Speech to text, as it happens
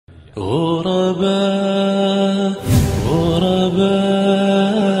غرباء غرباء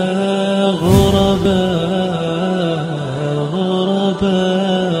غرباء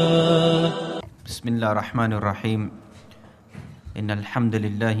غرباء بسم الله الرحمن الرحيم إن الحمد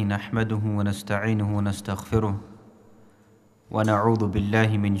لله نحمده ونستعينه ونستغفره ونعوذ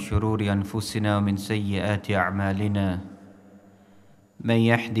بالله من شرور أنفسنا ومن سيئات أعمالنا من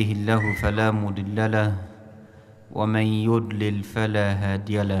يهده الله فلا مضل له ومن يضلل فلا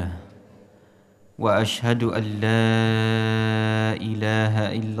هادي له وأشهد أن لا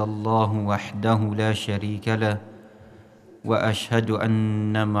إله إلا الله وحده لا شريك له وأشهد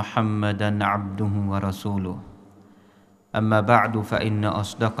أن محمدا عبده ورسوله أما بعد فإن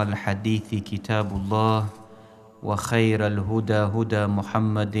أصدق الحديث كتاب الله وخير الهدى هدى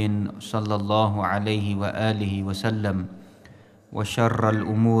محمد صلى الله عليه وآله وسلم وشر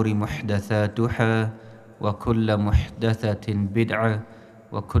الأمور محدثاتها وكل محدثة بدعة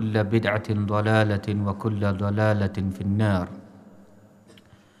وكل بدعة ضلالة وكل ضلالة في النار.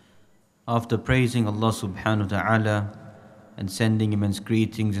 After praising Allah subhanahu wa ta'ala and sending immense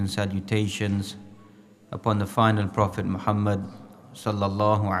greetings and salutations upon the final Prophet Muhammad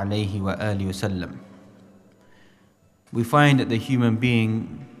sallallahu alayhi wa alihi wasallam, we find that the human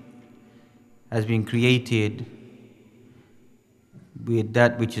being has been created with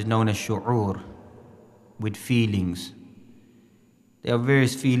that which is known as shu'ur, with feelings. There are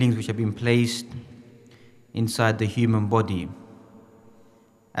various feelings which have been placed inside the human body.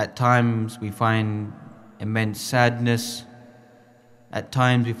 At times we find immense sadness, at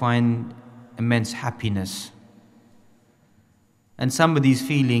times we find immense happiness. And some of these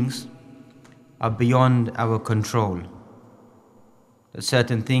feelings are beyond our control. That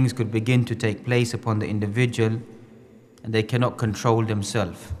certain things could begin to take place upon the individual and they cannot control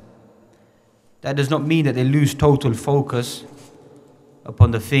themselves. That does not mean that they lose total focus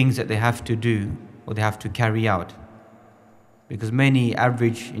upon the things that they have to do or they have to carry out. Because many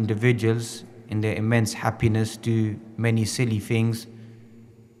average individuals in their immense happiness do many silly things,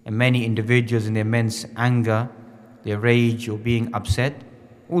 and many individuals in their immense anger, their rage or being upset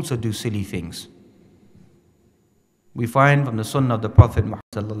also do silly things. We find from the Sunnah of the Prophet Muhammad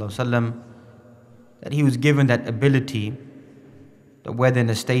that he was given that ability that whether in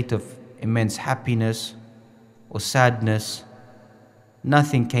a state of immense happiness or sadness,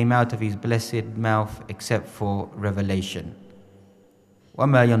 nothing came out of his blessed mouth except for revelation.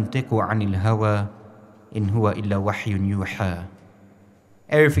 وَمَا يَنْطِقُ عَنِ الْهَوَىٰ إِنْ هُوَ إِلَّا وَحْيٌ يُوحَىٰ.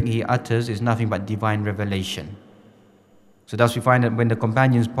 Everything he utters is nothing but divine revelation. So thus we find that when the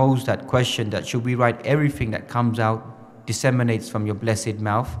companions posed that question, that should we write everything that comes out, disseminates from your blessed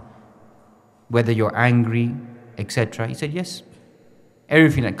mouth, whether you're angry, etc. He said, yes.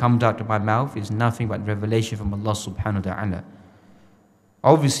 Everything that comes out of my mouth is nothing but revelation from Allah subhanahu wa ta'ala.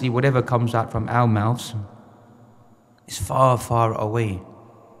 Obviously, whatever comes out from our mouths is far, far away.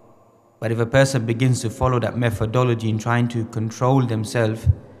 But if a person begins to follow that methodology in trying to control themselves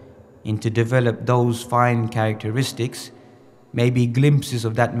and to develop those fine characteristics, maybe glimpses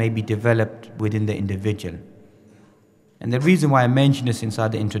of that may be developed within the individual. And the reason why I mention this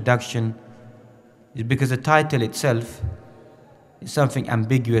inside the introduction is because the title itself is something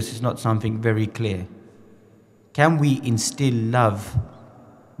ambiguous, it's not something very clear. Can we instill love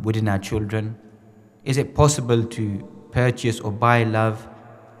within our children? Is it possible to purchase or buy love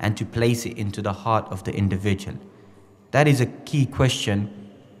and to place it into the heart of the individual? That is a key question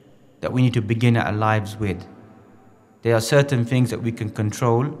that we need to begin our lives with. There are certain things that we can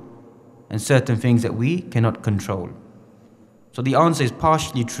control and certain things that we cannot control. So the answer is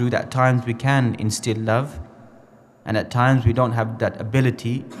partially true that at times we can instill love and at times we don't have that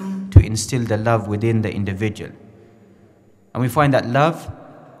ability to instill the love within the individual. And we find that love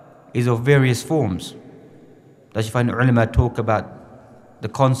is of various forms. Thus you find the ulama talk about the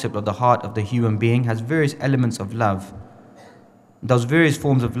concept of the heart of the human being has various elements of love. Those various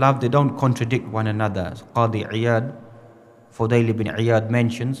forms of love, they don't contradict one another. As Qadi Iyad, Fudayl ibn Iyad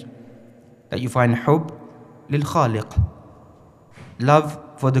mentions that you find hub lil khaliq, love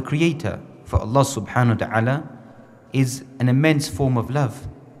for the Creator, for Allah subhanahu wa ta'ala, is an immense form of love.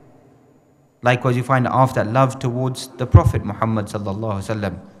 Likewise, you find after that love towards the Prophet Muhammad sallallahu alaihi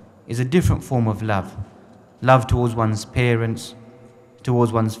wasallam is a different form of love. Love towards one's parents,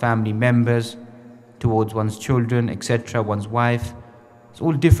 towards one's family members, towards one's children, etc., one's wife. It's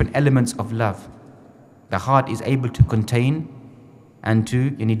all different elements of love. The heart is able to contain and to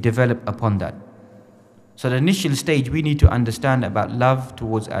develop upon that. So the initial stage we need to understand about love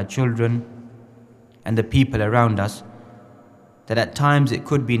towards our children and the people around us, that at times it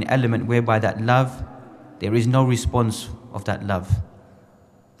could be an element whereby that love, there is no response of that love.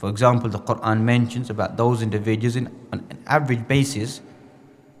 For example, the Quran mentions about those individuals on an average basis.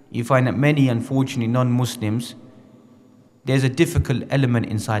 You find that many, unfortunately, non-Muslims, there's a difficult element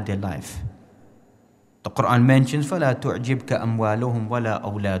inside their life. The Quran mentions, فَلَا تُعْجِبْكَ أَمْوَالُهُمْ وَلَا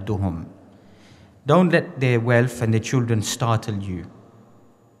أَوْلَادُهُم. Don't let their wealth and their children startle you.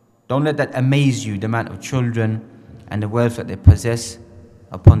 Don't let that amaze you, the amount of children and the wealth that they possess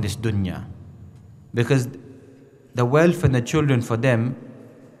upon this dunya. Because the wealth and the children for them,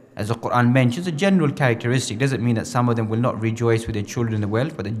 as the Quran mentions, a general characteristic. Doesn't mean that some of them will not rejoice with their children and the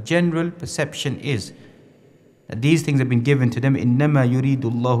wealth, but the general perception is that these things have been given to them. إِنَّمَا يُرِيدُ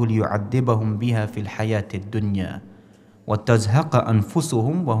اللَّهُ لِيُعَذِّبَهُم بِهَا فِي الْحَيَاةِ الدُّنْيَا وَتَزْهَقَ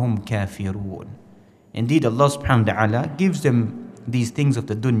أَنفُسُهُم وَهُمْ كَافِرُونَ. Indeed, Allah subhanahu wa ta'ala gives them these things of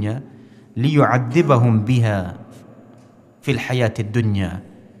the dunya, لِيُعَذِّبَهُم بِهَا فِي الْحَيَاةِ الدُّنْيَا,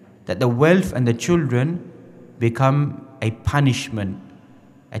 that the wealth and the children become a punishment,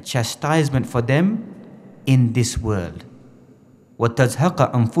 a chastisement for them in this world.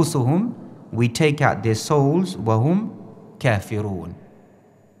 وَتَزْهَقَ أَنفُسُهُم, we take out their souls, وَهُمْ كَافِرُونَ,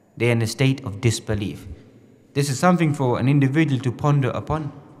 they are in a state of disbelief. This is something for an individual to ponder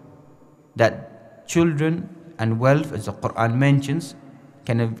upon, that children and wealth, as the Quran mentions,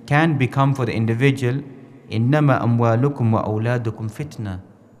 can become for the individual إِنَّمَا أَمْوَالُكُمْ وَأَوْلَادُكُمْ فِتْنَةٌ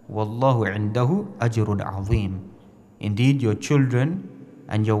وَاللَّهُ عِنْدَهُ أَجْرٌ عَظِيمٌ. Indeed, your children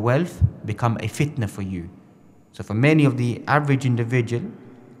and your wealth become a fitna for you. So for many of the average individual,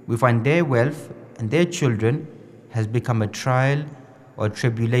 we find their wealth and their children has become a trial or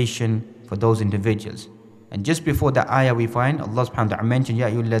tribulation for those individuals. And just before that ayah we find Allah subhanahu wa ta'ala mentioned, يَا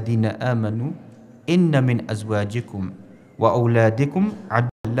أَيُّهَا الَّذِينَ آمَنُوا إِنَّ مِنْ أَزْوَاجِكُمْ وَأَوْلَادِكُمْ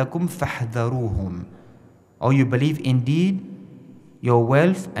عَدُوًّا لَكُمْ فَاحْذَرُوهُمْ. Oh, you believe, indeed your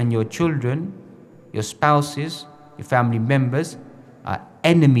wealth and your children, your spouses, your family members are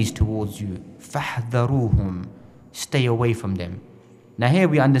enemies towards you. فَاحْذَرُوهُمْ, stay away from them. Now here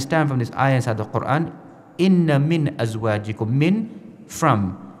we understand from this ayah inside the Quran, إِنَّ مِنْ أَزْوَاجِكُمْ, min,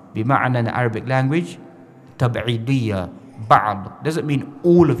 from, بمعنى in the Arabic language, تبعيدية, بعض, doesn't mean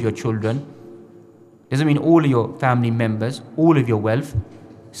all of your children, doesn't mean all of your family members, all of your wealth.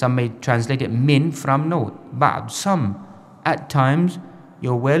 Some may translate it min, from, no, بعض, some. At times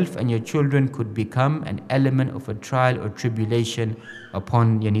your wealth and your children could become an element of a trial or tribulation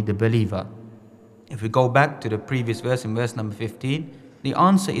upon the believer. If we go back to the previous verse, in verse number 15, the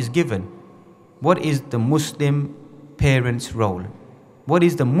answer is given. What is the Muslim parent's role? What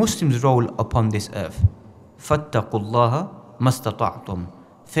is the Muslim's role upon this earth? فَاتَّقُوا اللَّهَ مَسْتَطَعْتُمْ.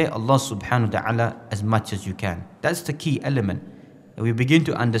 Fear Allah subhanahu wa ta'ala as much as you can. That's the key element. And we begin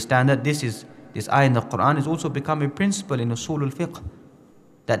to understand that this ayah in the Quran has also become a principle in usul al-fiqh,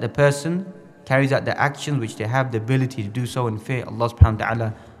 that the person carries out the actions which they have the ability to do so and fear Allah subhanahu wa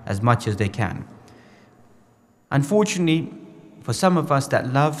ta'ala as much as they can. Unfortunately, for some of us,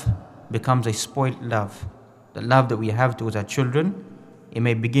 that love becomes a spoiled love. The love that we have towards our children, it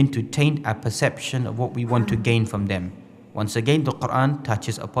may begin to taint our perception of what we want to gain from them. Once again, the Quran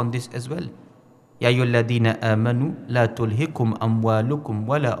touches upon this as well. يَا أَيُّهَا الَّذِينَ آمَنُوا لَا تُلْهِكُمْ أَمْوَالُكُمْ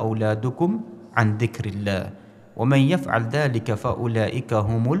وَلَا أَوْلَادُكُمْ عَنْ ذِكْرِ اللَّهِ وَمَنْ يَفْعَلْ ذَلِكَ فَأُولَٰئِكَ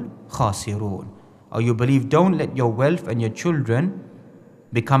هُمُ الْخَاسِرُونَ. Or you believe, don't let your wealth and your children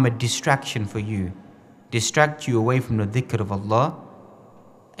become a distraction for you, distract you away from the dhikr of Allah.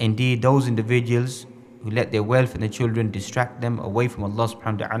 Indeed, those individuals who let their wealth and their children distract them away from Allah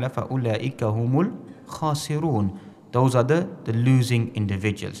subhanahu wa ta'ala, فَأُولَٰئِكَ هُمُ الْخَاسِرُونَ. Those are the losing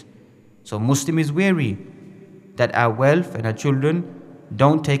individuals. So Muslim is wary that our wealth and our children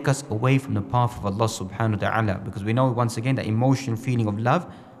don't take us away from the path of Allah subhanahu wa ta'ala, because we know once again that emotional feeling of love,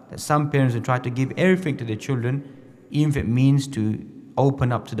 that some parents will try to give everything to their children, even if it means to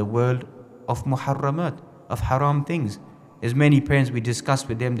open up to the world of muharramat, of haram things. There's many parents we discuss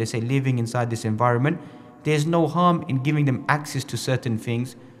with them, they say living inside this environment, there's no harm in giving them access to certain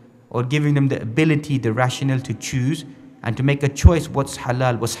things or giving them the ability, the rationale to choose and to make a choice what's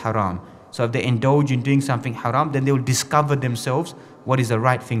halal, what's haram. So if they indulge in doing something haram, then they will discover themselves what is the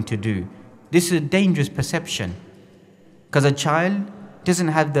right thing to do. This is a dangerous perception, because a child doesn't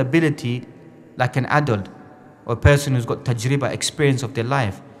have the ability like an adult or a person who's got tajriba, experience of their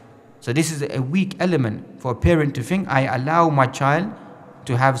life. So this is a weak element for a parent to think, I allow my child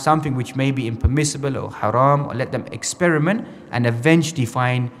to have something which may be impermissible or haram, or let them experiment and eventually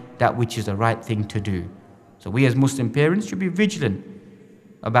find that which is the right thing to do. So we as Muslim parents should be vigilant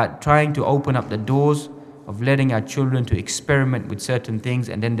about trying to open up the doors of letting our children to experiment with certain things,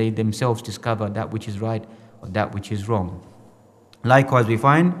 and then they themselves discover that which is right or that which is wrong. Likewise, we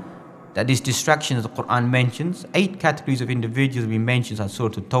find that these distractions the Quran mentions, 8 categories of individuals we mentioned in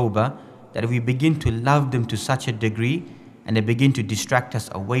Surah At-Tawbah, that if we begin to love them to such a degree and they begin to distract us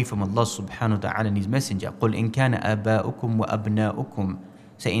away from Allah subhanahu wa ta'ala and His Messenger. قُلْ إِن كَانَ آبَاؤُكُمْ وَأَبْنَاؤُكُمْ.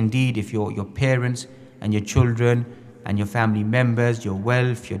 Say indeed, if your parents and your children and your family members, your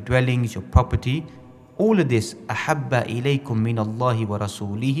wealth, your dwellings, your property, all of this, أَحَبَّ إِلَيْكُم مِّنَ اللَّهِ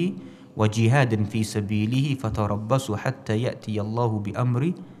وَرَسُولِهِ وَجِهَادٍ فِي سَبِيلِهِ فَتَرَبَّصُوا حَتَّى يَأْتِيَ اللَّهُ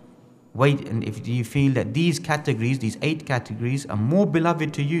بِأَمْرِهِ. Wait, and if you feel that these categories, these 8 categories, are more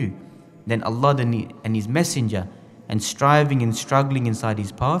beloved to you than Allah and His Messenger, and striving and struggling inside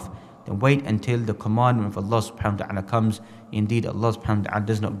His path, then wait until the commandment of Allah subhanahu wa ta'ala comes. Indeed, Allah subhanahu wa ta'ala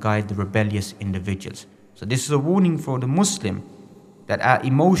does not guide the rebellious individuals. So this is a warning for the Muslim, that our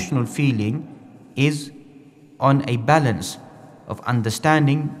emotional feeling is on a balance of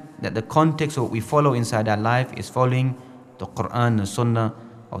understanding that the context of what we follow inside our life is following the Quran and Sunnah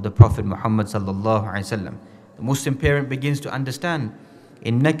of the Prophet Muhammad sallallahu alaihi wasallam. The Muslim parent begins to understand,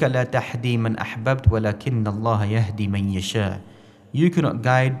 إِنَّكَ لَا تَحْدِي مَنْ أَحْبَبْتَ وَلَكِنَّ اللَّهَ يَهْدِي مَنْ يَشَاءُ. You cannot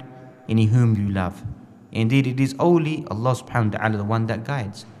guide any whom you love. Indeed, it is only Allah subhanahu wa ta'ala the one that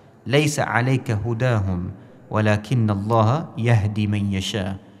guides. لَيْسَ عَلَيْكَ هُدَاهُمْ وَلَكِنَّ اللَّهَ يَهْدِي مَنْ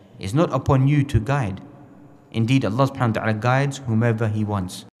يَشَاءُ. It's not upon you to guide. Indeed, Allah subhanahu wa ta'ala guides whomever He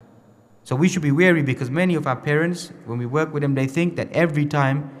wants. So we should be wary, because many of our parents, when we work with them, they think that every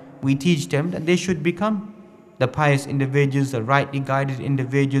time we teach them that they should become the pious individuals, the rightly guided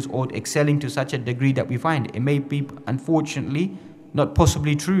individuals, or excelling to such a degree that we find. It may be, unfortunately, not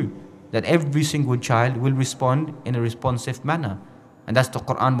possibly true that every single child will respond in a responsive manner. And that's the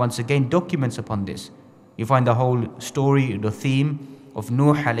Quran once again documents upon this. You find the whole story, the theme of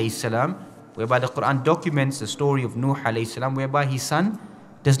Nuh alayhi salam, whereby the Quran documents the story of Nuh alayhi salam, whereby his son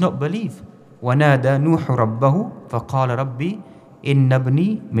does not believe. وَنَادَى نُوحُ رَبَّهُ فَقَالَ رَبِّي إِنَّ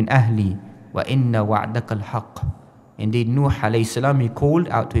ابْنِي مِنْ أَهْلِي وَإِنَّ وَعْدَكَ الْحَقِّ. Indeed, Nuh alayhi salam, he called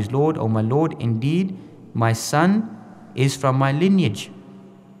out to his Lord, "O my Lord, indeed my son is from my lineage,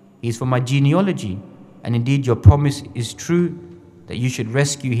 he is from my genealogy, and indeed your promise is true that you should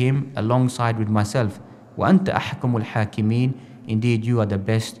rescue him alongside with myself. وَأَنْتَ أَحْكَمُ الْحَاكِمِينَ. Indeed you are the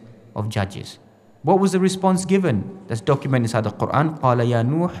best of judges." What was the response given? That's documented inside the Quran. قَالَ يَا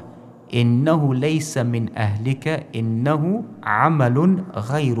نُوحُ إِنَّهُ لَيْسَ مِنْ أَهْلِكَ إِنَّهُ عَمَلٌ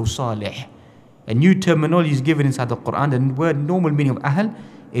غَيْرُ صَالِحٍ. A new terminology is given inside the Quran. The word normal meaning of ahl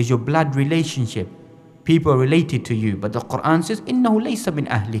is your blood relationship. People are related to you. But the Quran says, إِنَّهُ لَيْسَ مِنْ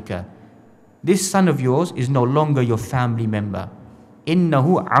أَهْلِكَ. This son of yours is no longer your family member.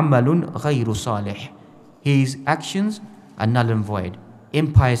 إِنَّهُ عَمَلٌ غَيْرُ صَالِحٍ. His actions are null and void.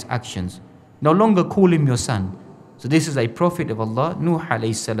 Impious actions. No longer call him your son. So this is a prophet of Allah, Nuh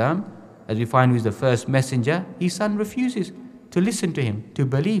alayhi salam, as we find who is the first messenger. His son refuses to listen to him, to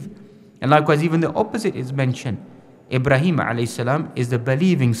believe. And likewise, even the opposite is mentioned. Ibrahim alayhi salam is the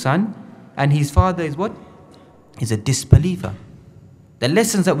believing son, and his father is what? Is a disbeliever. The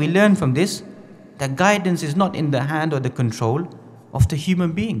lessons that we learn from this, that guidance is not in the hand or the control of the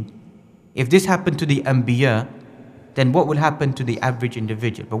human being. If this happened to the Anbiya, then what will happen to the average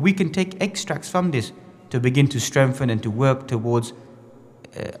individual? But we can take extracts from this to begin to strengthen and to work towards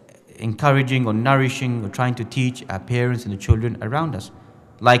encouraging or nourishing or trying to teach our parents and the children around us.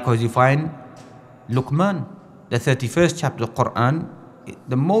 Likewise, you find Luqman, the 31st chapter of the Quran.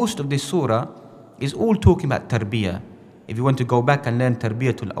 The most of this surah is all talking about tarbiyah. If you want to go back and learn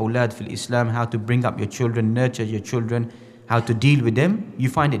tarbiyatul awlad fil Islam, how to bring up your children, nurture your children, how to deal with them, you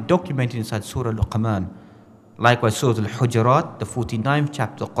find it documented inside Surah Luqman. Likewise, Surah Al-Hujurat, the 49th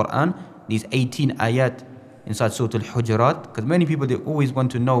chapter of the Quran, these 18 ayat inside Surah Al-Hujurat, because many people, they always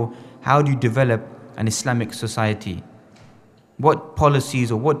want to know, how do you develop an Islamic society? What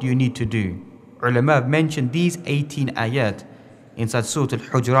policies or what do you need to do? Ulama have mentioned these 18 ayat inside Surah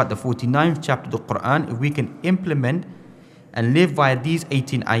Al-Hujurat, the 49th chapter of the Quran. If we can implement and live by these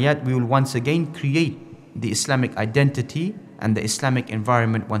 18 ayat, we will once again create the Islamic identity and the Islamic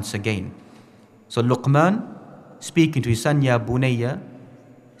environment once again. So Luqman, speaking to his son, Ya Bunayya,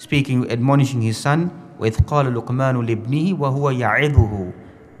 speaking, admonishing his son, وَإِذْ قَالَ لُقْمَانُ لِابْنِهِ وَهُوَ يَعِظُهُ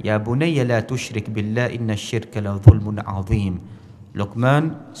يَا بُنَيَّ لَا تُشْرِكْ بِاللَّهِ إِنَّ الشِّرْكَ لَظُلْمٌ عَظِيمٌ.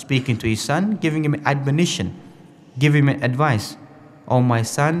 Luqman speaking to his son, giving him admonition, giving him advice. "Oh my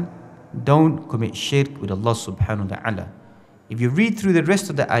son, don't commit shirk with Allah subhanahu wa ta'ala." If you read through the rest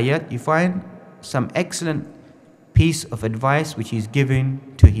of the ayat, you find some excellent piece of advice which he is giving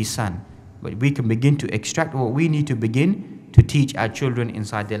to his son. But we can begin to extract what we need to begin to teach our children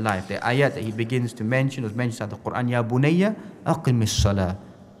inside their life. The ayat that he begins to mention was mentioned in the Quran, Ya Bunayya aqimis salah.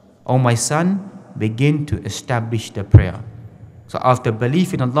 "Oh my son, begin to establish the prayer." So after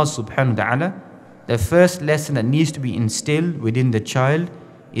belief in Allah subhanahu wa ta'ala, the first lesson that needs to be instilled within the child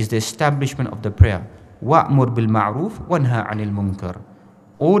is the establishment of the prayer. وَأْمُرْ بِالْمَعْرُوفِ وَانْهَى عَنِ الْمُنْكَرِ.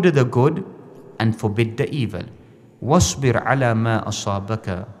 Order the good and forbid the evil. وَاصْبِرْ عَلَى مَا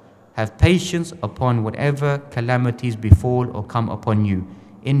أَصَابَكَ. Have patience upon whatever calamities befall or come upon you.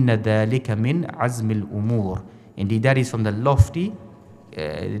 إِنَّ ذَلِكَ مِنْ عَزْمِ الْأُمُورِ. Indeed, that is from the lofty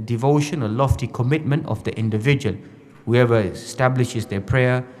devotion or lofty commitment of the individual. Whoever establishes their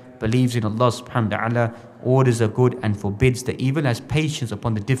prayer, believes in Allah subhanahu wa ta'ala, orders the good and forbids the evil, has patience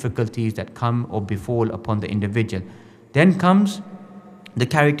upon the difficulties that come or befall upon the individual. Then comes the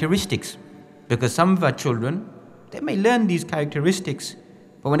characteristics, because some of our children, they may learn these characteristics,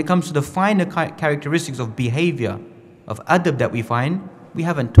 but when it comes to the finer characteristics of behavior, of adab that we find, we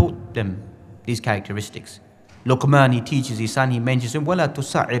haven't taught them these characteristics. Luqman, he teaches his son, he mentions him, وَلَا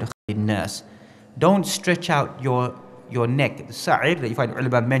تُسَعِّرْ النَّاسِ. Don't stretch out your neck. The sa'ir that you find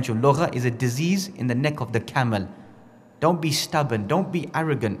ulama mention, lugha, is a disease in the neck of the camel. Don't be stubborn, don't be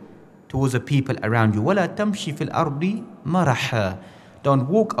arrogant towards the people around you. وَلَا تَمْشِ فِي الْأَرْضِ مَرَحًا. Don't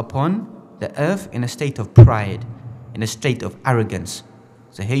walk upon the earth in a state of pride, in a state of arrogance.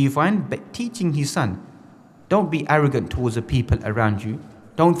 So here you find teaching his son, don't be arrogant towards the people around you.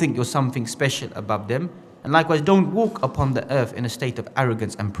 Don't think you're something special above them. And likewise, don't walk upon the earth in a state of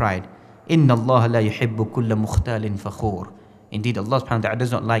arrogance and pride. إِنَّ اللَّهَ لَا يُحِبُّ كُلَّ مُخْتَالٍ فَخُورٍ. Indeed, Allah subhanahu wa ta'ala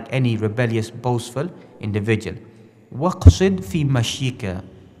does not like any rebellious, boastful individual. وَقْصِدْ فِي مَشْيِكَ.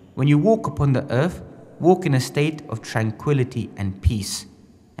 When you walk upon the earth, walk in a state of tranquility and peace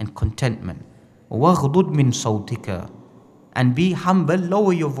and contentment. وَغْضُضْ مِنْ صَوْتِكَ. And be humble,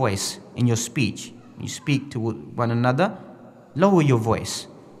 lower your voice in your speech. When you speak to one another, lower your voice.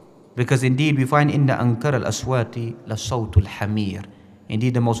 Because indeed we find in the ankar al-aswati la sawtul hamir.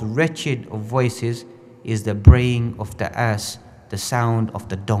 Indeed, the most wretched of voices is the braying of the ass, the sound of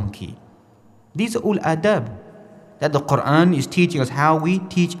the donkey. These are all adab that the Quran is teaching us, how we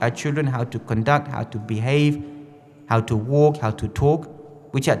teach our children how to conduct, how to behave, how to walk, how to talk,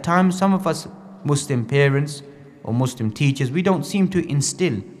 which at times some of us Muslim parents or Muslim teachers, we don't seem to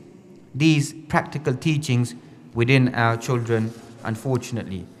instill these practical teachings within our children,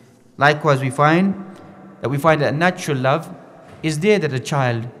 unfortunately. Likewise, we find that natural love is there that a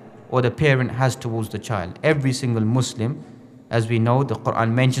child or the parent has towards the child. Every single Muslim, as we know, the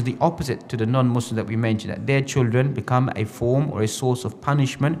Quran mentions the opposite to the non-Muslims that we mentioned, that their children become a form or a source of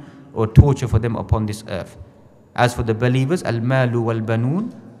punishment or torture for them upon this earth. As for the believers, al-malu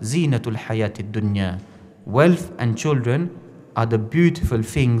wal-banun zinatul hayatid dunya. Wealth and children are the beautiful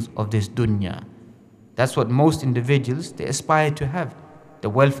things of this dunya. That's what most individuals, they aspire to have,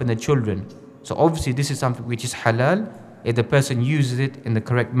 the wealth and the children. So obviously this is something which is halal if the person uses it in the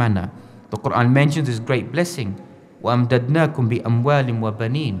correct manner. The Quran mentions this great blessing. وَأَمْدَدْنَاكُمْ بِأَمْوَالٍ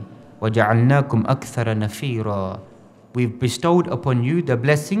وَبَنِينَ وَجَعَلْنَاكُمْ أَكْثَرَ نَفِيرًا. We've bestowed upon you the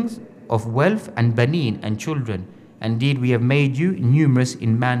blessings of wealth and baneen and children. Indeed, we have made you numerous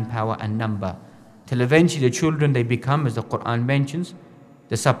in manpower and number. Till eventually the children, they become, as the Quran mentions,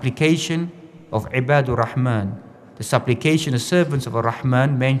 the supplication of Ibadur Rahman, the supplication of servants of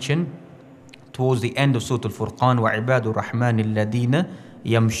Ar-Rahman mentioned towards the end of Surah Al-Furqan, وَعِبَادُ الرَّحْمَنِ الَّذِينَ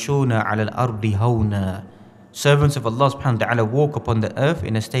يَمْشُونَ عَلَى الْأَرْضِ هَوْنًا. Servants of Allah subhanahu wa ta'ala walk upon the earth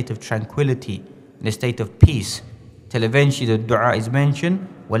in a state of tranquility, in a state of peace. Till eventually the dua is mentioned,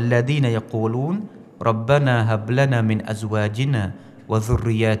 وَالَّذِينَ يَقُولُونَ رَبَّنَا هَبْ لَنَا مِنْ أَزْوَاجِنَا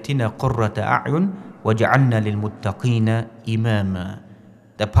وَذُرِّيَّاتِنَا قُرَّةَ أَعْيُنٍ وَجَعَلْنَا لِلْمُتَّقِينَ إِمَامًا.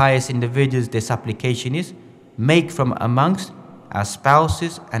 The pious individuals, their supplication is, make from amongst our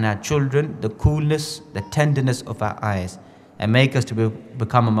spouses and our children the coolness, the tenderness of our eyes, and make us to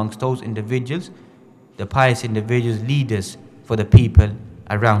become amongst those individuals, the pious individuals, leaders for the people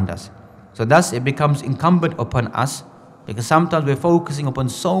around us. So thus it becomes incumbent upon us, because sometimes we're focusing upon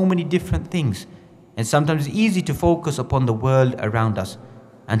so many different things, and sometimes it's easy to focus upon the world around us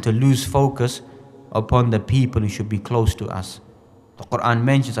and to lose focus upon the people who should be close to us. The Quran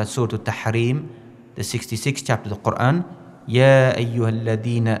mentions at Surah Al-Tahrim, the 66th chapter of the Quran, يَا أَيُّهَا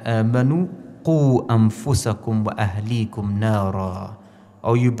الَّذِينَ آمَنُوا قُوا أَنفُسَكُمْ وَأَهْلِيكُمْ نَارًا.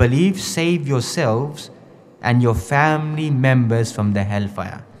 O you believe, save yourselves and your family members from the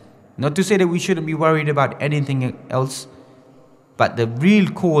hellfire. Not to say that we shouldn't be worried about anything else, but the real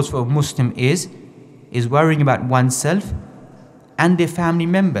cause for a Muslim is worrying about oneself and their family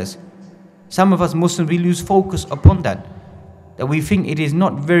members. Some of us Muslims, we lose focus upon that we think it is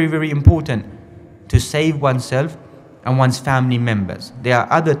not very, very important to save oneself and one's family members. There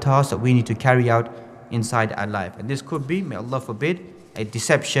are other tasks that we need to carry out inside our life. And this could be, may Allah forbid, a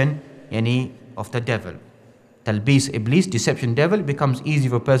deception of the devil. Talbis Iblis, deception devil, it becomes easy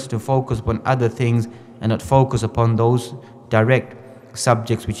for a person to focus upon other things and not focus upon those direct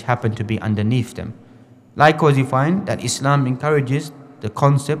subjects which happen to be underneath them. Likewise, you find that Islam encourages the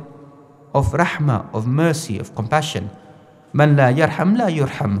concept of rahmah, of mercy, of compassion. Man la yarham la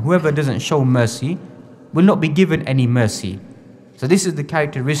yurham. Whoever doesn't show mercy will not be given any mercy. So this is the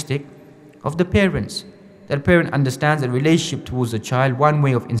characteristic of the parents. That a parent understands that relationship towards the child, one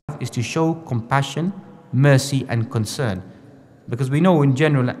way of is to show compassion, mercy and concern. Because we know in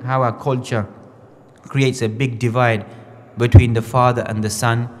general how our culture creates a big divide between the father and the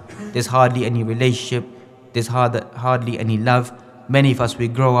son. There's hardly any relationship, there's hardly any love. Many of us, we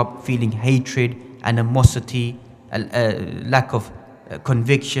grow up feeling hatred, animosity, lack of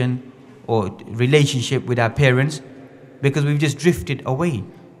conviction or relationship with our parents because we've just drifted away.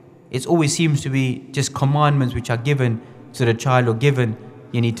 It always seems to be just commandments which are given to the child or given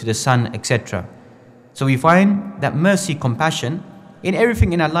to the son, etc. So we find that mercy, compassion, in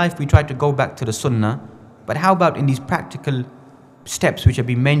everything in our life we try to go back to the sunnah, but how about in these practical steps which have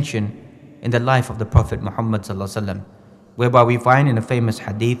been mentioned in the life of the Prophet Muhammad sallallahu alaihi wasallam, whereby we find in a famous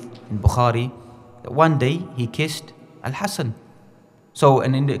hadith in Bukhari that one day he kissed Al-Hasan. So,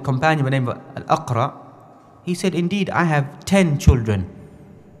 and in the companion by the name of Al-Aqra, he said, indeed, I have 10 children.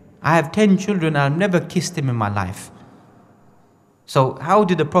 I have 10 children, I've never kissed him in my life. So how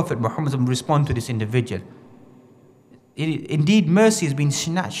did the Prophet Muhammad respond to this individual? Indeed, mercy has been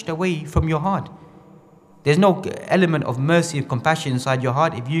snatched away from your heart. There's no element of mercy and compassion inside your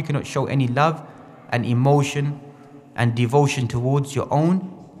heart if you cannot show any love and emotion and devotion towards your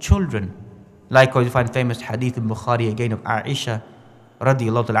own children. Likewise, you find famous hadith in Bukhari again of Aisha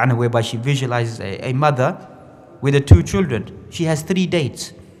radiallahu ta'ala anha, whereby she visualizes a mother with the 2 children. She has 3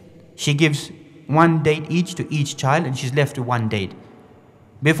 dates. She gives 1 date each to each child and she's left with 1 date.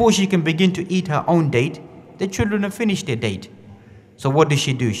 Before she can begin to eat her own date, the children have finished their date. So what does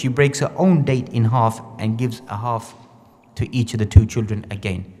she do? She breaks her own date in half and gives a half to each of the 2 children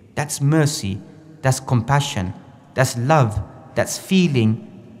again. That's mercy, that's compassion, that's love, that's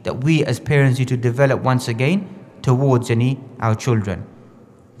feeling that we as parents need to develop once again towards our children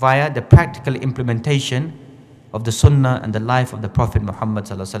via the practical implementation of the sunnah and the life of the Prophet Muhammad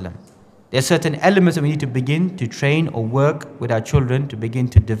sallallahu alaihi wasallam. There are certain elements that we need to begin to train or work with our children to begin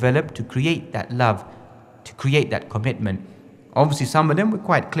to develop, to create that love, to create that commitment. Obviously, some of them we're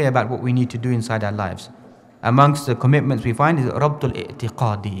quite clear about what we need to do inside our lives. Amongst the commitments we find is Rabtul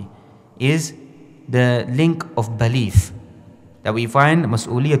I'tiqadi, is the link of belief. That we find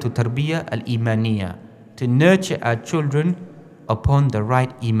Mas'uliyatu Tarbiyya al-Imaniyya, to nurture our children upon the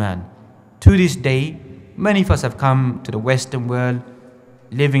right Iman. To this day, many of us have come to the Western world,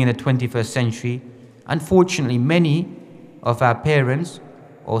 living in the 21st century. Unfortunately, many of our parents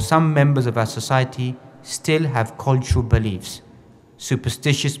or some members of our society still have cultural beliefs,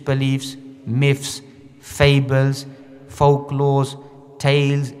 superstitious beliefs, myths, fables, folklores,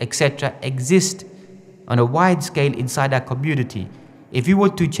 tales, etc. exist on a wide scale inside our community. If you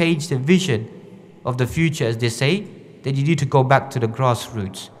want to change the vision of the future, as they say, then you need to go back to the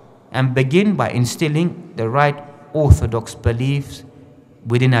grassroots and begin by instilling the right orthodox beliefs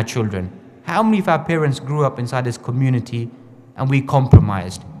within our children. How many of our parents grew up inside this community and we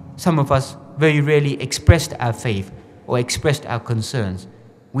compromised? Some of us very rarely expressed our faith or expressed our concerns.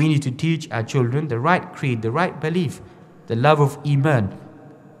 We need to teach our children the right creed, the right belief, the love of Iman.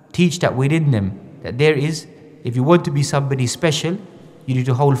 Teach that within them, that there is, if you want to be somebody special, you need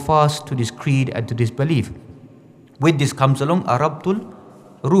to hold fast to this creed and to this belief. With this comes along Arabtul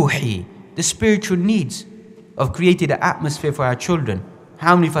Ruhi, the spiritual needs of creating an atmosphere for our children.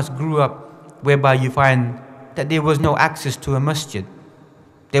 How many of us grew up whereby you find that there was no access to a masjid?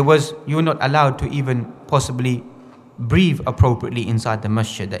 You were not allowed to even possibly breathe appropriately inside the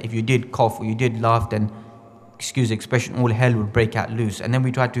masjid. That if you did cough or you did laugh, then, excuse the expression, all hell would break out loose. And then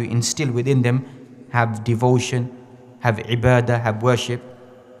we try to instill within them, have devotion, have ibadah, have worship.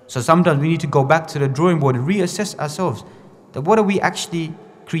 So sometimes we need to go back to the drawing board and reassess ourselves. That what are we actually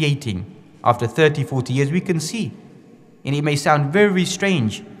creating? After 30, 40 years, we can see. And it may sound very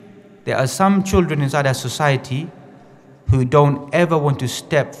strange. There are some children inside our society who don't ever want to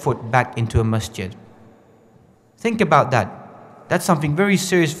step foot back into a masjid. Think about that. That's something very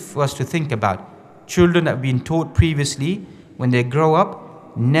serious for us to think about. Children that have been taught previously, when they grow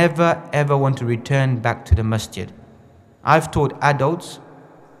up, never ever want to return back to the masjid. I've taught adults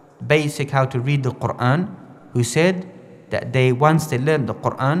basic how to read the Quran, who said that once they learned the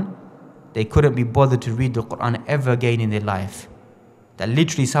Quran, they couldn't be bothered to read the Quran ever again in their life. That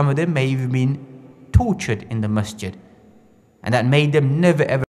literally some of them may even been tortured in the masjid. And that made them never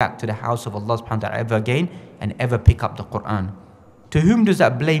ever back to the house of Allah subhanahu wa ta'ala ever again and ever pick up the Quran. To whom does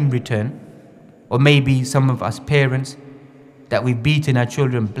that blame return? Or maybe some of us parents that we've beaten our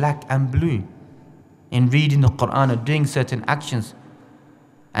children black and blue in reading the Quran or doing certain actions.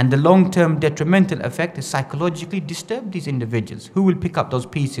 And the long-term detrimental effect is psychologically disturb these individuals. Who will pick up those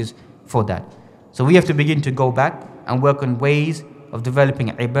pieces for that? So we have to begin to go back and work on ways of developing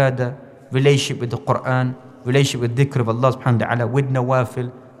ibadah, relationship with the Quran, relationship with dhikr of Allah subhanahu wa ta'ala, with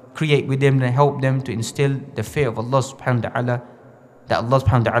nawafil, create with them and help them to instill the fear of Allah subhanahu wa ta'ala, that Allah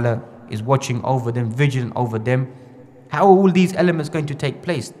subhanahu wa ta'ala is watching over them, vigilant over them. How are all these elements going to take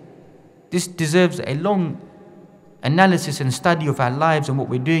place? This deserves a long analysis and study of our lives and what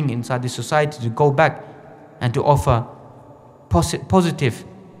we're doing inside this society to go back and to offer positive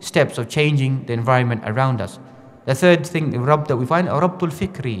steps of changing the environment around us. The third thing, Rabb, that we find, Rabtul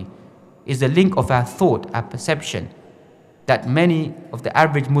Fikri, is the link of our thought, our perception, that many of the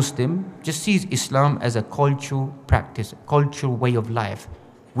average Muslim just sees Islam as a cultural practice, a cultural way of life.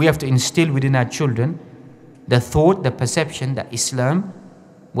 We have to instill within our children the thought, the perception that Islam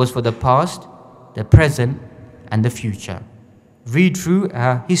was for the past, the present, and the future. Read through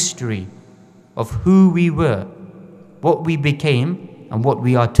our history of who we were, what we became, and what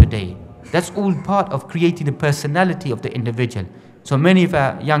we are today. That's all part of creating the personality of the individual. So many of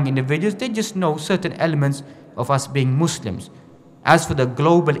our young individuals, they just know certain elements of us being Muslims. As for the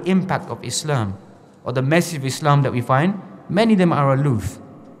global impact of Islam, or the message of Islam that we find, many of them are aloof,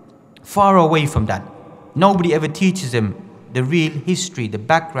 far away from that. Nobody ever teaches them the real history, the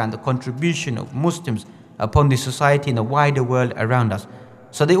background, the contribution of Muslims upon the society and the wider world around us.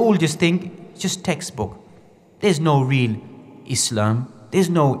 So they all just think it's just textbook. There's no real Islam. There's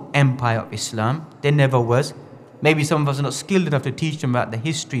no empire of Islam. There never was. Maybe some of us are not skilled enough to teach them about the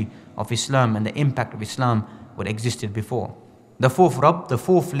history of Islam and the impact of Islam, what existed before. The fourth Rabb, the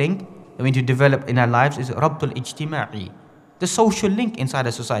fourth link that we need to develop in our lives is Rabtul Ijtima'i, the social link inside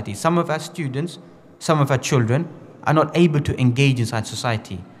a society. Some of our students, some of our children are not able to engage inside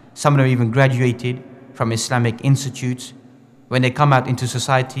society. Some of them even graduated from Islamic institutes. When they come out into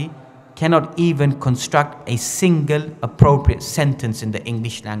society, cannot even construct a single appropriate sentence in the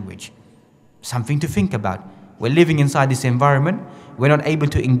English language. Something to think about. We're living inside this environment. We're not able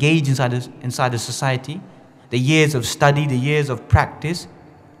to engage inside the society. The years of study, the years of practice,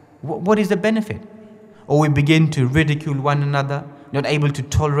 what is the benefit? Or we begin to ridicule one another, not able to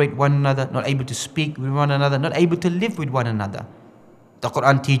tolerate one another, not able to speak with one another, not able to live with one another. The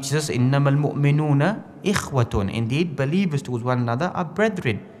Quran teaches us, إِنَّمَا الْمُؤْمِنُونَ إِخْوَةٌ. Indeed, believers towards one another are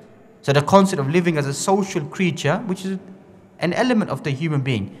brethren. So the concept of living as a social creature, which is an element of the human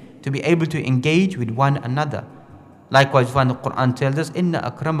being, to be able to engage with one another. Likewise, when the Quran tells us, إِنَّ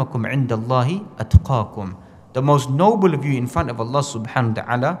أَكْرَمَكُمْ عِنْدَ اللَّهِ أَتْقَاكُمْ. The most noble of you in front of Allah subhanahu wa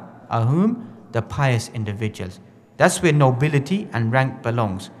ta'ala are whom? The pious individuals. That's where nobility and rank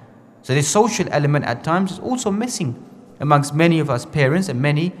belongs. So this social element at times is also missing amongst many of us parents and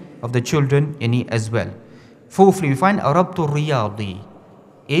many of the children in it as well. Fourthly, we find Rabtul Riyadi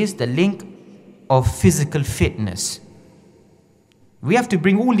is the link of physical fitness. We have to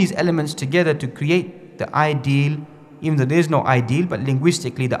bring all these elements together to create the ideal, even though there is no ideal, but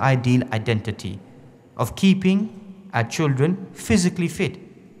linguistically the ideal identity of keeping our children physically fit.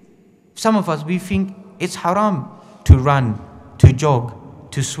 Some of us, we think it's haram to run, to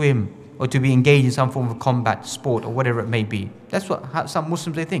jog, to swim, or to be engaged in some form of combat, sport, or whatever it may be. That's what some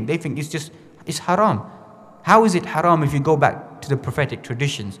Muslims they think. They think it's haram. How is it haram if you go back to the prophetic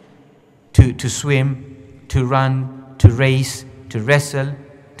traditions? To swim, to run, to race, to wrestle,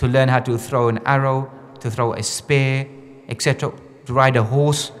 to learn how to throw an arrow, to throw a spear, etc., to ride a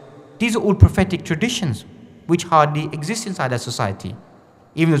horse. These are all prophetic traditions which hardly exist inside our society.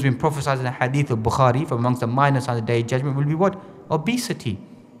 Even though it's been prophesied in the hadith of Bukhari, from amongst the minor signs of the Day of Judgment will be what? Obesity.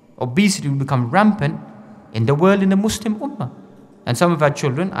 Obesity will become rampant in the world, in the Muslim Ummah. And some of our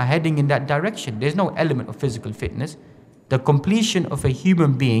children are heading in that direction. There's no element of physical fitness. The completion of a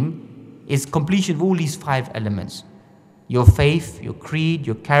human being is completion of all these 5 elements. Your faith, your creed,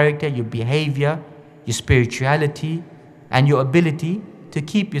 your character, your behavior, your spirituality, and your ability to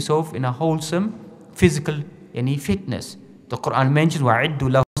keep yourself in a wholesome physical fitness. The Quran mentions, وَعِدُّ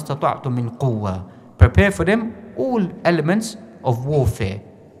لَهُ اسْتَطَعْتُ مِنْ قُوَّةٍ. Prepare for them all elements of warfare.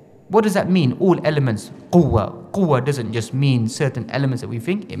 What does that mean? All elements. Quwwah. Quwwah doesn't just mean certain elements that we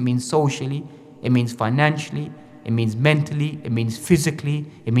think. It means socially, it means financially, it means mentally, it means physically,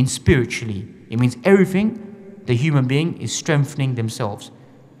 it means spiritually. It means everything the human being is strengthening themselves.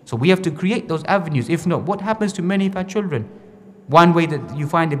 So we have to create those avenues. If not, what happens to many of our children? One way that you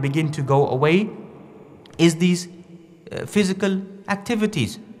find they begin to go away is these physical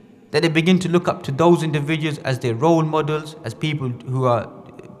activities. That they begin to look up to those individuals as their role models, as people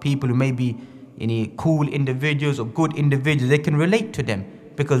who may be any cool individuals or good individuals. They can relate to them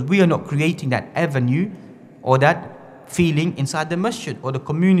because we are not creating that avenue or that feeling inside the masjid or the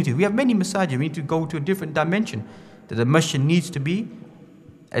community. We have many masajid. We need to go to a different dimension. That the masjid needs to be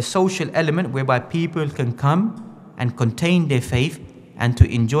a social element whereby people can come and contain their faith and to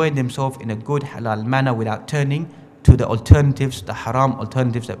enjoy themselves in a good halal manner without turning to the alternatives, the haram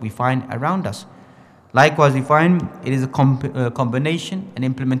alternatives that we find around us. Likewise, we find it is a combination and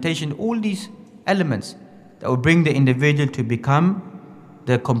implementation of all these elements that will bring the individual to become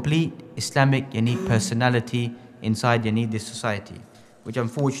the complete Islamic personality inside this society, which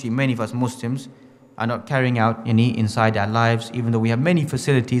unfortunately many of us Muslims are not carrying out inside our lives, even though we have many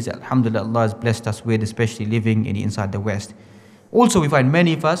facilities that alhamdulillah Allah has blessed us with, especially living inside the West. Also, we find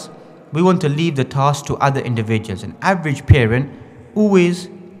many of us, we want to leave the task to other individuals. An average parent always,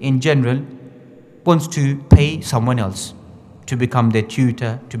 in general, wants to pay someone else to become their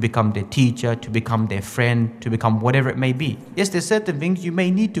tutor, to become their teacher, to become their friend, to become whatever it may be. Yes, there's certain things you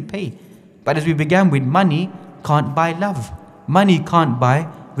may need to pay. But as we began with, money can't buy love. Money can't buy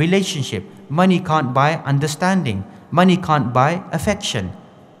relationship. Money can't buy understanding. Money can't buy affection.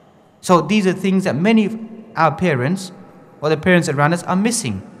 So these are things that many of our parents or the parents around us are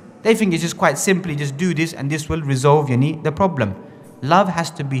missing. They think it's just quite simply just do this and this will resolve the problem. Love has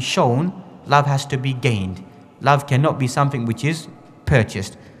to be shown. Love has to be gained. Love cannot be something which is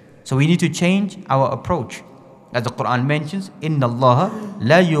purchased. So we need to change our approach. As the Quran mentions, إِنَّ اللَّهَ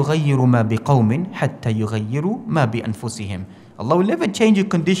لَا يُغَيِّرُ مَا بِقَوْمٍ حَتَّى يُغَيِّرُوا مَا بِأَنفُسِهِمْ. Allah will never change a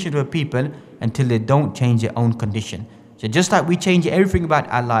condition of a people until they don't change their own condition. So just like we change everything about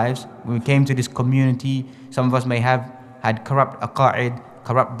our lives, when we came to this community, some of us may have had corrupt aqa'id,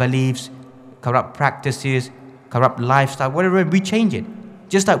 corrupt beliefs, corrupt practices, corrupt lifestyle, whatever, we change it.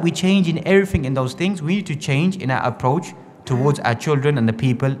 Just like we change in everything in those things, we need to change in our approach towards our children and the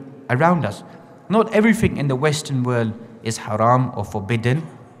people around us. Not everything in the Western world is haram or forbidden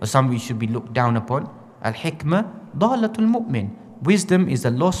or something we should be looked down upon. Al-hikmah dalatul mu'min. Wisdom is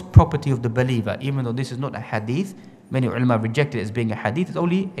the lost property of the believer. Even though this is not a hadith, many ulama reject it as being a hadith. It's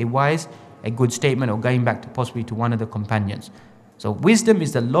only a wise, a good statement, or going back to possibly to one of the companions. So wisdom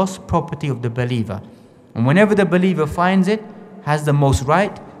is the lost property of the believer. And whenever the believer finds it, has the most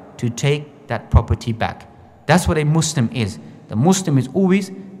right to take that property back. That's what a Muslim is. The Muslim is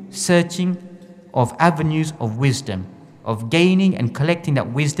always searching of avenues of wisdom, of gaining and collecting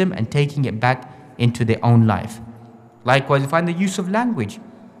that wisdom and taking it back into their own life. Likewise, you find the use of language.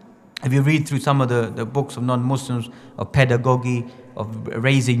 If you read through some of the books of non-Muslims, of pedagogy, of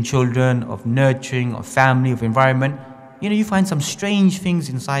raising children, of nurturing, of family, of environment, you find some strange things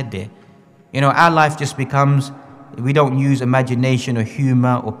inside there. Our life just becomes, we don't use imagination or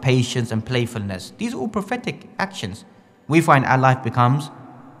humor or patience and playfulness. These are all prophetic actions. We find our life becomes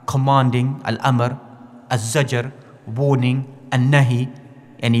commanding, al-amr, al-zajr, warning, al-nahi,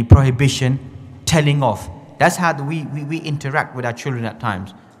 any prohibition, telling off. That's how we interact with our children at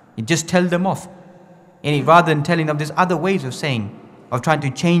times. You just tell them off. Rather than telling them, there's other ways of saying, of trying to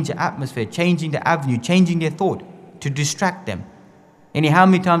change the atmosphere, changing the avenue, changing their thought, to distract them. How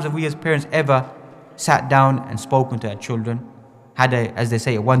many times have we as parents ever sat down and spoken to our children, had as they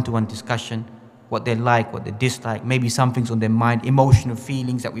say, a one-to-one discussion, what they like, what they dislike, maybe something's on their mind, emotional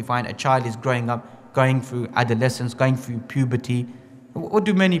feelings that we find a child is growing up, going through adolescence, going through puberty. What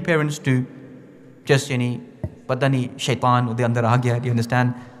do many parents do? Just, badani shaitan or the andar aa gaya, do you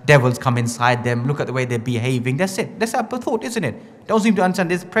understand? Devils come inside them, look at the way they're behaving. That's it. That's our thought, isn't it? Don't seem to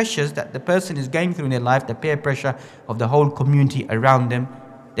understand there's pressures that the person is going through in their life, the peer pressure of the whole community around them,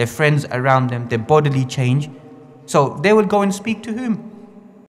 their friends around them, their bodily change. So they will go and speak to whom?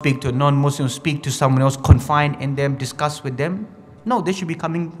 Speak to a non-Muslim, speak to someone else, confine in them, discuss with them. No, they should be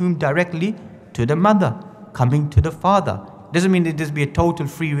coming whom directly to the mother, coming to the father. Doesn't mean that there's be a total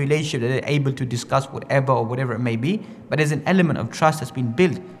free relationship, that they're able to discuss whatever or whatever it may be, but there's an element of trust that's been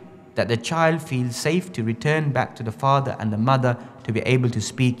built, that the child feels safe to return back to the father and the mother to be able to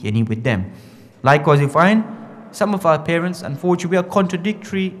speak with them. Likewise, you find some of our parents, unfortunately, we are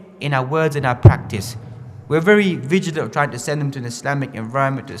contradictory in our words and our practice. We're very vigilant of trying to send them to an Islamic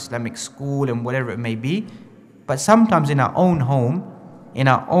environment, to Islamic school and whatever it may be. But sometimes in our own home, in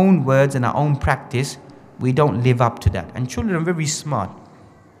our own words and our own practice, we don't live up to that. And children are very smart,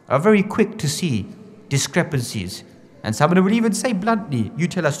 are very quick to see discrepancies. And some of them will even say bluntly, you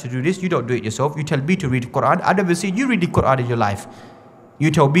tell us to do this, you don't do it yourself. You tell me to read the Quran, I never see you read the Quran in your life.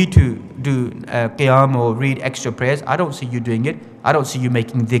 You tell me to do qiyam or read extra prayers, I don't see you doing it. I don't see you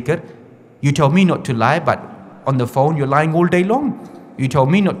making dhikr. You tell me not to lie, but on the phone you're lying all day long. You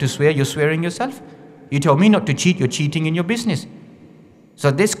told me not to swear, you're swearing yourself. You told me not to cheat, you're cheating in your business.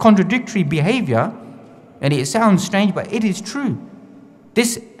 So this contradictory behavior, and it sounds strange, but it is true.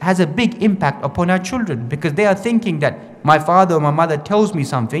 This has a big impact upon our children because they are thinking that my father or my mother tells me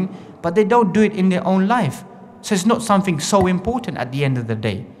something, but they don't do it in their own life. So it's not something so important at the end of the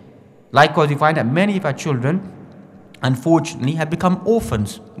day. Likewise, we find that many of our children, unfortunately, have become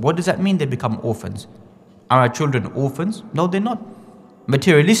orphans. What does that mean, they become orphans? Are our children orphans? No, they're not.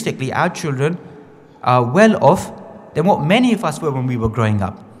 Materialistically, our children are well off than what many of us were when we were growing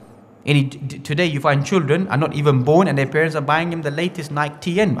up. Today you find children are not even born and their parents are buying them the latest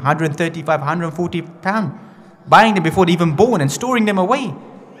Nike TN, 135, 140 pound, buying them before they're even born and storing them away.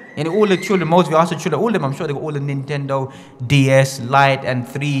 And all the children, most of you ask the children, all of them, I'm sure they got all the Nintendo DS Lite and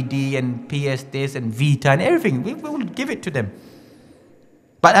 3D and PS this and Vita and everything. We will give it to them.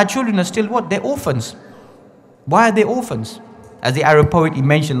 But our children are still what? They're orphans. Why are they orphans? As the Arab poet, he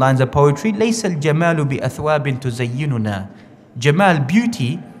mentioned lines of poetry, لَيْسَ الْجَمَالُ بِأَثْوَابٍ تُزَيِّنُنَا. Jamal,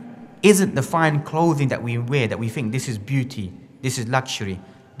 beauty, isn't the fine clothing that we wear, that we think this is beauty, this is luxury.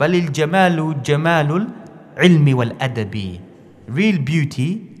 بَلِ الْجَمَالُ جَمَالُ الْعِلْمِ وَالْأَدَبِ. Real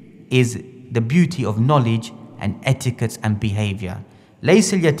beauty is the beauty of knowledge and etiquettes and behavior.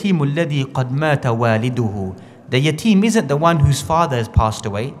 لَيْسَ الْيَتِيمُ الَّذِي قَدْ مَاتَ وَالِدُهُ. The yatim isn't the one whose father has passed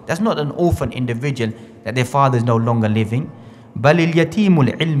away. That's not an orphan individual that their father is no longer living. بَلِ الْيَتِيمُ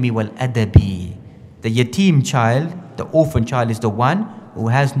الْعِلْمِ وَالْأَدَبِ. The yatim child, the orphan child, is the one who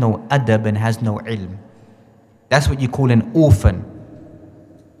has no adab and has no ilm. That's what you call an orphan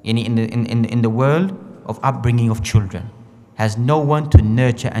in the world of upbringing of children. Has no one to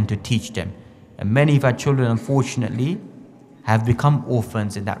nurture and to teach them. And many of our children, unfortunately, have become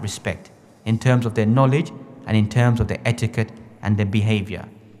orphans in that respect, in terms of their knowledge and in terms of their etiquette and their behavior.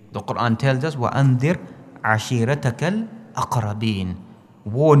 The Quran tells us, وَأَنذِرْ عَشِيرَتَكَ الْأَقْرَبِينَ.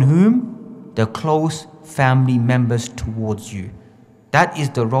 Warn whom? The close family members towards you. That is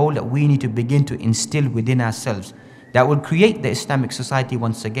the role that we need to begin to instill within ourselves. That will create the Islamic society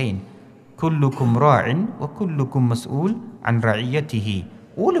once again. كُلُّكُمْ رَاعٍ وَكُلُّكُمْ مَسْئُولٌ عَنْ رَعِيَّتِهِ.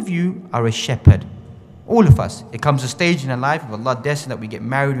 All of you are a shepherd. All of us. It comes a stage in our life, if Allah destined that we get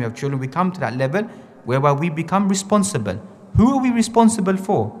married, we have children, we come to that level whereby we become responsible. Who are we responsible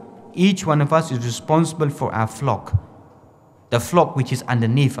for? Each one of us is responsible for our flock. The flock which is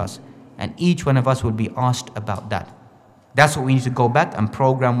underneath us. And each one of us will be asked about that. That's what we need to go back and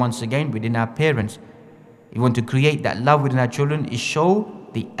program once again within our parents. If we want to create that love within our children, is show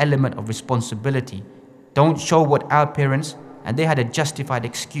the element of responsibility. Don't show what our parents, and they had a justified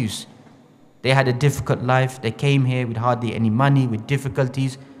excuse. They had a difficult life. They came here with hardly any money, with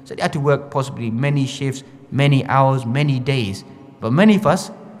difficulties. So they had to work possibly many shifts, many hours, many days. But many of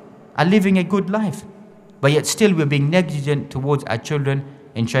us are living a good life. But yet still we're being negligent towards our children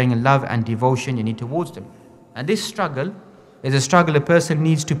in showing a love and devotion you need towards them. And this struggle is a struggle a person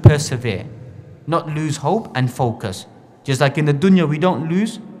needs to persevere, not lose hope and focus. Just like in the dunya, we don't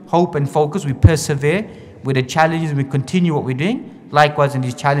lose hope and focus, we persevere with the challenges, we continue what we're doing. Likewise, in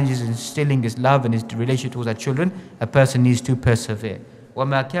these challenges, instilling this love and this relationship towards our children, a person needs to persevere.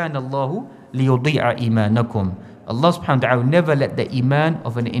 وَمَا كَانَ اللَّهُ لِيُضِيعَ إِيمَانَكُمْ. Allah subhanahu wa ta'ala will never let the iman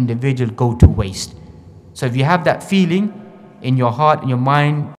of an individual go to waste. So if you have that feeling in your heart, in your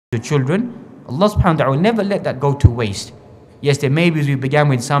mind, your children, Allah subhanahu wa ta'ala will never let that go to waste. Yes, there may be, as we began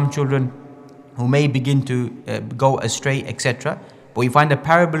with, some children who may begin to go astray, etc. But we find a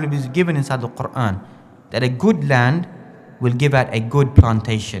parable is given inside the Quran that a good land will give out a good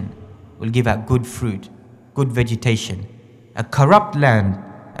plantation, will give out good fruit, good vegetation. A corrupt land,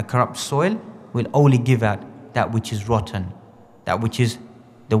 a corrupt soil will only give out that which is rotten, that which is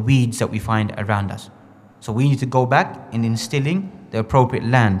the weeds that we find around us. So we need to go back in instilling the appropriate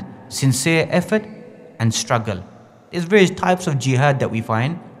land, sincere effort and struggle. There's various types of jihad that we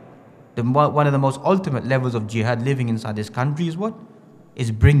find. One of the most ultimate levels of jihad living inside this country is what?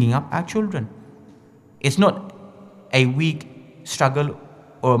 Is bringing up our children. It's not a week struggle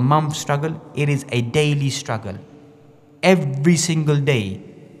or a month struggle, it is a daily struggle. Every single day,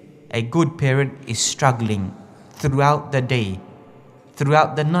 a good parent is struggling throughout the day,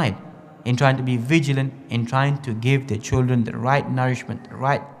 throughout the night, in trying to be vigilant, in trying to give their children the right nourishment, the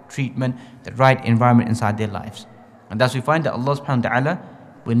right treatment, the right environment inside their lives. And thus we find that Allah subhanahu wa ta'ala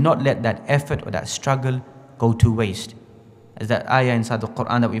will not let that effort or that struggle go to waste. As that ayah inside the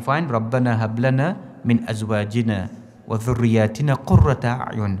Quran that we find, رَبَّنَا هَبْ لَنَا مِنْ أَزْوَاجِنَا وَذُرِّيَّاتِنَا قُرَّةَ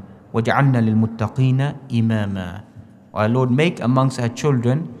أَعْيُنٍ وَجَعَلْنَا لِلْمُتَّقِينَ إِمَامًا. Our Lord, make amongst our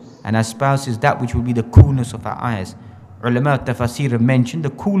children and our spouses that which will be the coolness of our eyes. Ulama tafasir have mentioned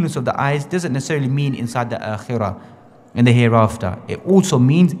the coolness of the eyes doesn't necessarily mean inside the akhirah. in the hereafter. It also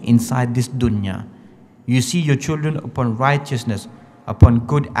means inside this dunya. You see your children upon righteousness, upon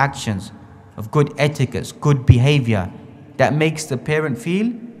good actions, of good etiquettes, good behavior. That makes the parent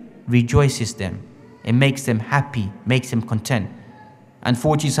feel, rejoices them. It makes them happy, makes them content.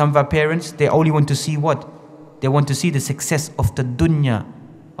 Unfortunately, some of our parents, they only want to see what? They want to see the success of the dunya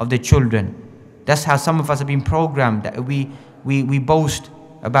of their children. That's how some of us have been programmed, that we boast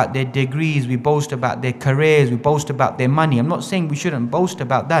about their degrees, we boast about their careers, we boast about their money. I'm not saying we shouldn't boast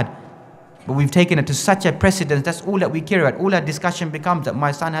about that, but we've taken it to such a precedence. That's all that we care about. All our discussion becomes that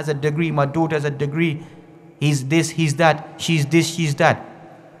my son has a degree, my daughter has a degree, he's this, he's that, she's this, she's that.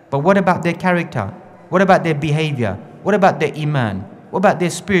 But what about their character? What about their behavior? What about their iman? What about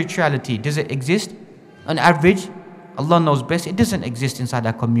their spirituality? Does it exist? On average, Allah knows best, it doesn't exist inside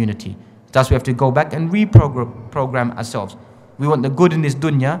our community. Thus we have to go back and reprogram ourselves. We want the good in this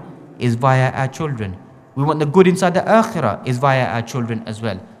dunya is via our children. We want the good inside the akhirah is via our children as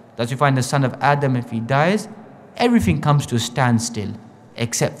well. Thus you find the son of Adam, if he dies, everything comes to a standstill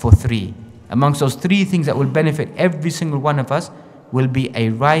except for three. Amongst those three things that will benefit every single one of us will be a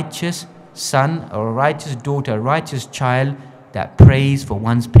righteous son or a righteous daughter, a righteous child that prays for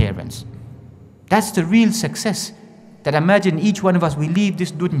one's parents. That's the real success. That imagine each one of us, we leave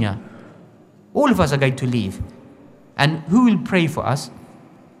this dunya. All of us are going to leave. And who will pray for us?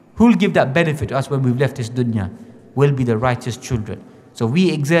 Who will give that benefit to us when we've left this dunya? Will be the righteous children. So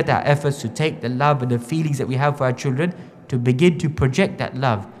we exert our efforts to take the love and the feelings that we have for our children to begin to project that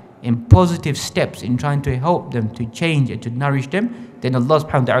love in positive steps in trying to help them to change and to nourish them. Then Allah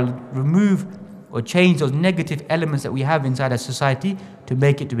subhanahu wa ta'ala will remove or change those negative elements that we have inside our society to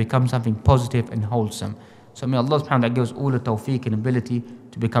make it to become something positive and wholesome. So may Allah subhanahu wa ta'ala give us all the tawfiq and ability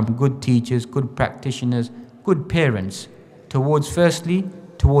to become good teachers, good practitioners, good parents firstly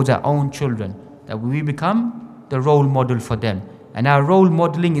towards our own children, that we become the role model for them. And our role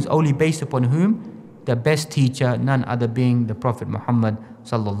modeling is only based upon whom? The best teacher, none other being the Prophet Muhammad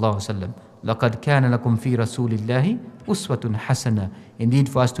sallallahu alaihi wasallam. لَقَدْ كَانَ لَكُمْ فِي رَسُولِ اللَّهِ أُسْوَةٌ حَسَنَةٌ. Indeed,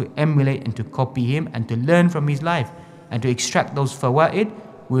 for us to emulate and to copy him and to learn from his life and to extract those fawaid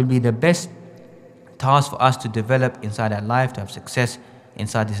will be the best task for us to develop inside our life, to have success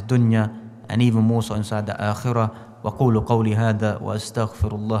inside this dunya and even more so inside the akhirah. وَقُولُ قَوْلِ هَذَا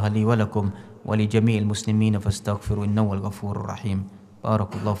وَأَسْتَغْفِرُ اللَّهَ لِي وَلَكُمْ وَلِجَمِيعِ الْمُسْلِمِينَ فَاسْتَغْفِرُوا إِنَّهُ هُوَ الْغَفُورُ الرَّحِيمُ.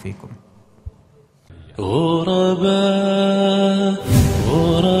 بارك الله فيكم. غرباء